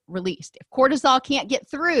stuff released. If cortisol can't get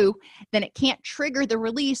through, then it can't trigger the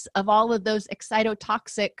release of all of those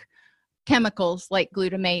excitotoxic chemicals like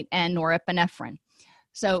glutamate and norepinephrine.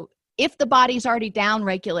 So if the body's already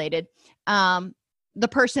downregulated, the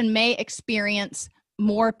person may experience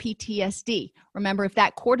more PTSD. Remember, if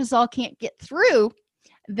that cortisol can't get through,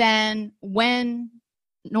 then when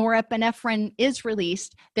norepinephrine is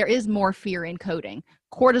released, there is more fear encoding.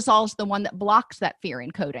 Cortisol is the one that blocks that fear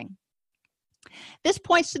encoding. This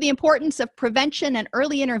points to the importance of prevention and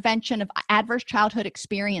early intervention of adverse childhood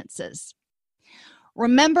experiences.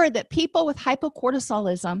 Remember that people with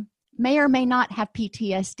hypocortisolism may or may not have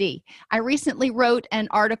PTSD. I recently wrote an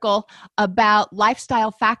article about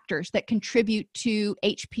lifestyle factors that contribute to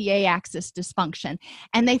HPA axis dysfunction.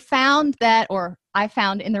 And they found that, or I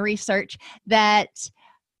found in the research, that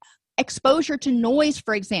exposure to noise,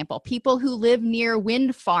 for example, people who live near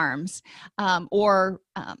wind farms or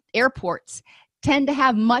airports tend to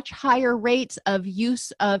have much higher rates of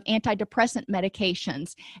use of antidepressant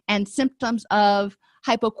medications and symptoms of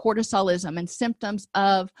hypocortisolism and symptoms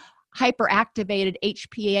of hyperactivated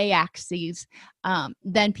HPA axes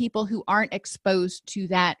than people who aren't exposed to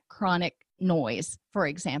that chronic noise, for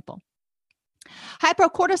example.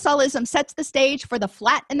 Hypercortisolism sets the stage for the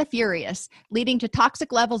flat and the furious, leading to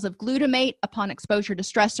toxic levels of glutamate upon exposure to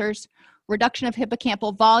stressors, reduction of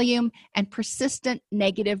hippocampal volume, and persistent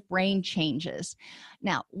negative brain changes.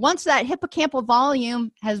 Now, once that hippocampal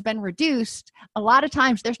volume has been reduced, a lot of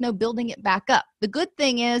times there's no building it back up. The good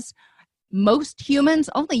thing is most humans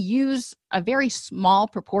only use a very small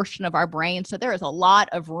proportion of our brain, so there is a lot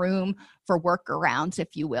of room for workarounds,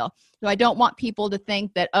 if you will. So I don't want people to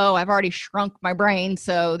think that, oh, I've already shrunk my brain,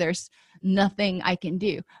 so there's nothing I can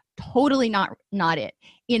do. Totally not it.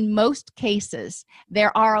 In most cases,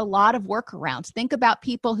 there are a lot of workarounds. Think about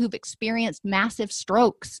people who've experienced massive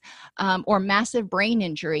strokes or massive brain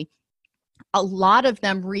injury. A lot of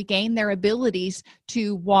them regain their abilities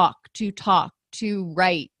to walk, to talk, to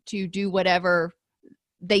write, to do whatever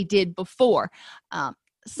they did before.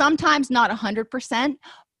 Sometimes not 100%,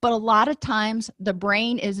 but a lot of times the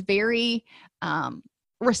brain is very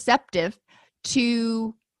receptive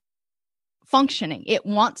to functioning. It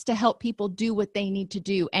wants to help people do what they need to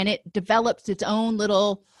do, and it develops its own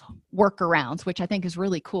little workarounds, which I think is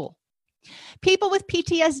really cool. People with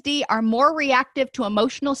PTSD are more reactive to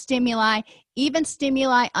emotional stimuli, even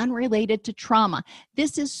stimuli unrelated to trauma.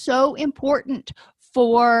 This is so important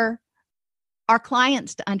for our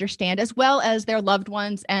clients to understand, as well as their loved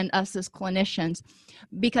ones and us as clinicians,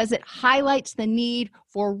 because it highlights the need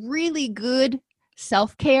for really good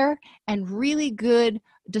self-care and really good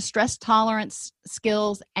distress tolerance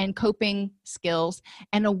skills and coping skills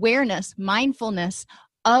and awareness, mindfulness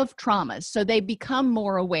of traumas. So they become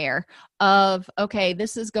more aware of, okay,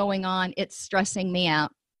 this is going on, it's stressing me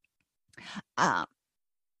out.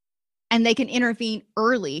 And they can intervene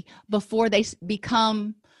early before they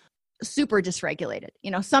become super dysregulated.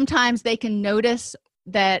 Sometimes they can notice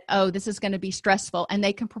that, oh, this is going to be stressful, and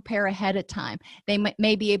they can prepare ahead of time. They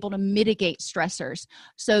may be able to mitigate stressors,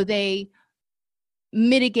 so they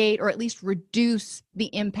mitigate or at least reduce the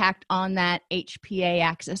impact on that HPA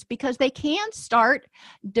axis, because they can start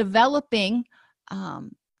developing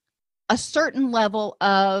a certain level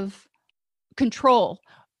of control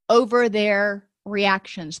over their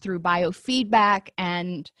reactions through biofeedback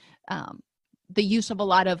and the use of a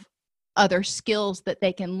lot of other skills that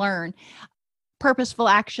they can learn. Purposeful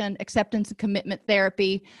action, acceptance and commitment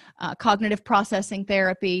therapy, cognitive processing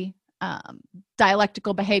therapy,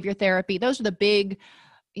 dialectical behavior therapy. Those are the big,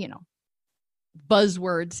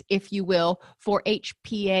 buzzwords, if you will, for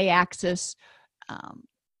HPA axis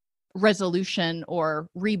resolution or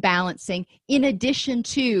rebalancing, in addition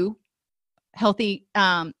to healthy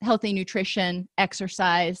nutrition,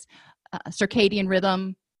 exercise, circadian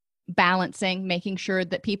rhythm balancing, making sure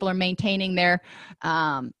that people are maintaining their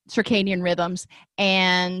circadian rhythms,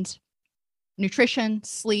 and nutrition,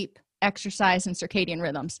 sleep, exercise, and circadian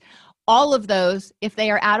rhythms. All of those, if they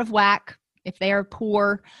are out of whack, if they are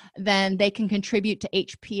poor, then they can contribute to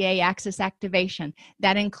HPA axis activation.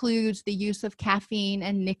 That includes the use of caffeine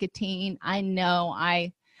and nicotine. I know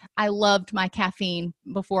I loved my caffeine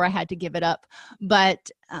before I had to give it up, but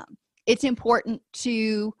it's important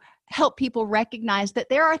to help people recognize that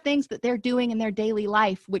there are things that they're doing in their daily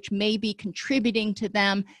life which may be contributing to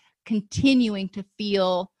them continuing to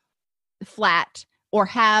feel flat or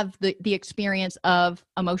have the experience of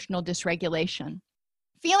emotional dysregulation.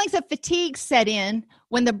 Feelings of fatigue set in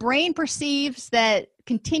when the brain perceives that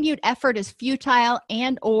continued effort is futile,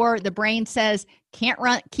 and or the brain says, keep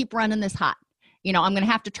running this hot. I'm going to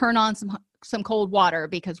have to turn on some cold water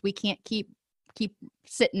because we can't keep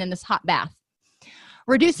sitting in this hot bath.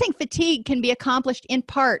 Reducing fatigue can be accomplished in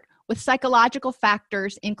part with psychological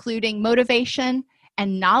factors, including motivation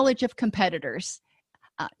and knowledge of competitors.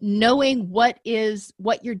 Knowing what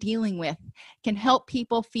you're dealing with can help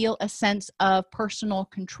people feel a sense of personal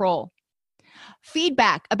control.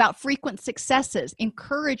 Feedback about frequent successes,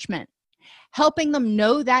 encouragement, helping them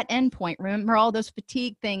know that endpoint. Remember all those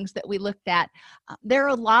fatigue things that we looked at? There are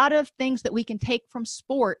a lot of things that we can take from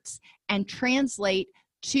sports and translate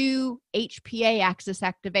to HPA axis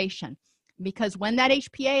activation, because when that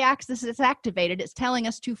HPA axis is activated, it's telling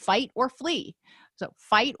us to fight or flee. So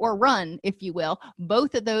fight or run, if you will.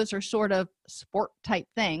 Both of those are sort of sport type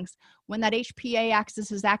things. When that HPA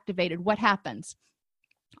axis is activated, what happens?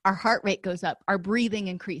 Our heart rate goes up, our breathing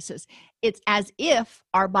increases. It's as if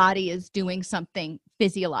our body is doing something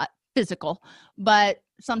physical, but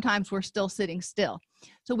sometimes we're still sitting still.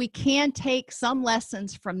 So we can take some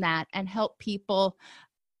lessons from that and help people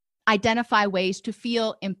identify ways to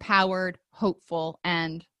feel empowered, hopeful,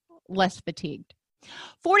 and less fatigued.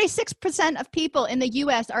 46% of people in the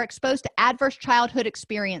U.S. are exposed to adverse childhood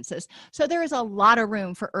experiences, so there is a lot of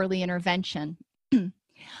room for early intervention.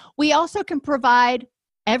 We also can provide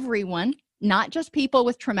everyone, not just people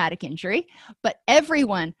with traumatic injury, but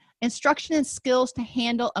everyone, instruction and skills to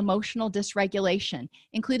handle emotional dysregulation,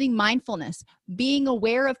 including mindfulness, being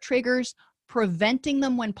aware of triggers, preventing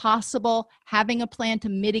them when possible, having a plan to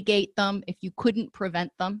mitigate them if you couldn't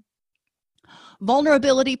prevent them.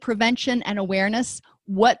 Vulnerability prevention and awareness,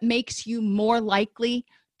 what makes you more likely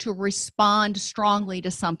to respond strongly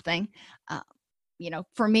to something.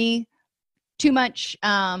 For me, too much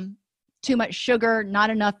sugar, not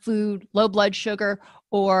enough food, low blood sugar,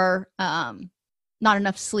 or not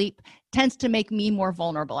enough sleep tends to make me more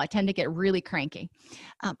vulnerable. I tend to get really cranky.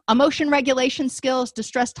 Emotion regulation skills,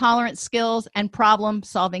 distress tolerance skills, and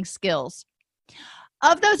problem-solving skills.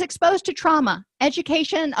 Of those exposed to trauma,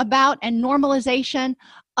 education about and normalization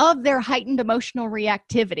of their heightened emotional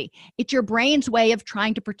reactivity. It's your brain's way of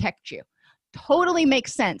trying to protect you. Totally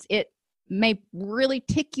makes sense. It may really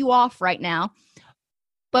tick you off right now,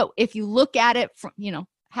 but if you look at it from,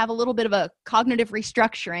 have a little bit of a cognitive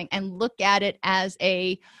restructuring and look at it as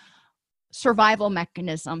a survival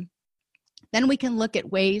mechanism, Then we can look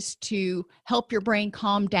at ways to help your brain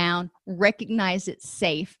calm down, recognize it's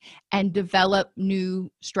safe, and develop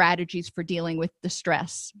new strategies for dealing with the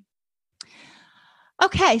stress.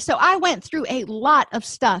 Okay, so I went through a lot of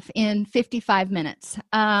stuff in 55 minutes.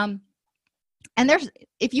 And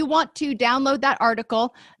if you want to download that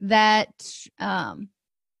article that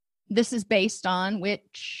this is based on,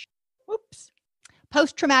 which,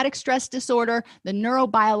 post-traumatic stress disorder, the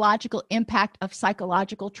neurobiological impact of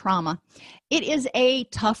psychological trauma. It is a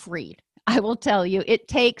tough read. I will tell you,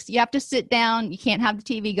 you have to sit down, you can't have the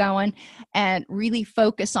TV going, and really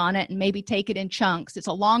focus on it and maybe take it in chunks. It's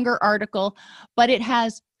a longer article, but it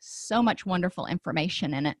has so much wonderful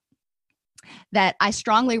information in it that I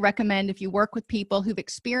strongly recommend if you work with people who've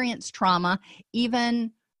experienced trauma,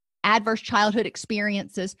 even adverse childhood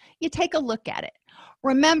experiences, you take a look at it.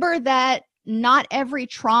 Remember that not every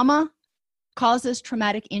trauma causes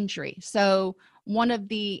traumatic injury. So one of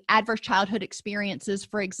the adverse childhood experiences,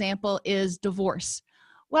 for example, is divorce.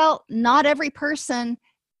 Well, not every person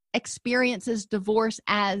experiences divorce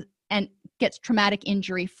and gets traumatic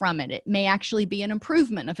injury from it. It may actually be an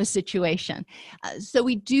improvement of a situation. So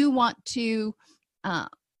we do want to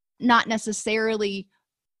not necessarily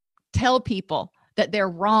tell people that they're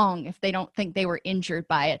wrong if they don't think they were injured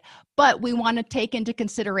by it. But we want to take into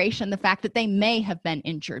consideration the fact that they may have been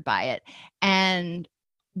injured by it. And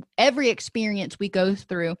every experience we go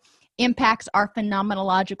through impacts our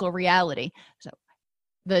phenomenological reality. So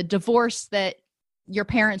the divorce that your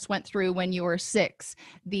parents went through when you were 6,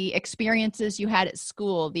 the experiences you had at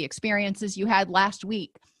school, the experiences you had last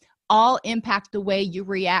week, all impact the way you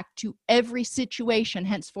react to every situation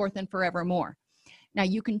henceforth and forevermore. Now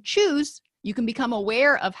you can choose. You can become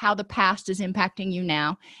aware of how the past is impacting you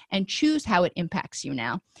now and choose how it impacts you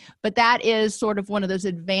now. But that is sort of one of those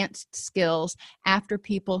advanced skills after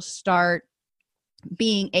people start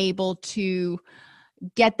being able to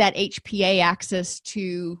get that HPA axis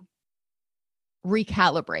to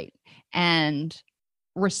recalibrate and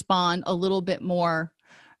respond a little bit more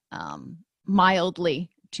mildly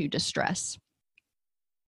to distress.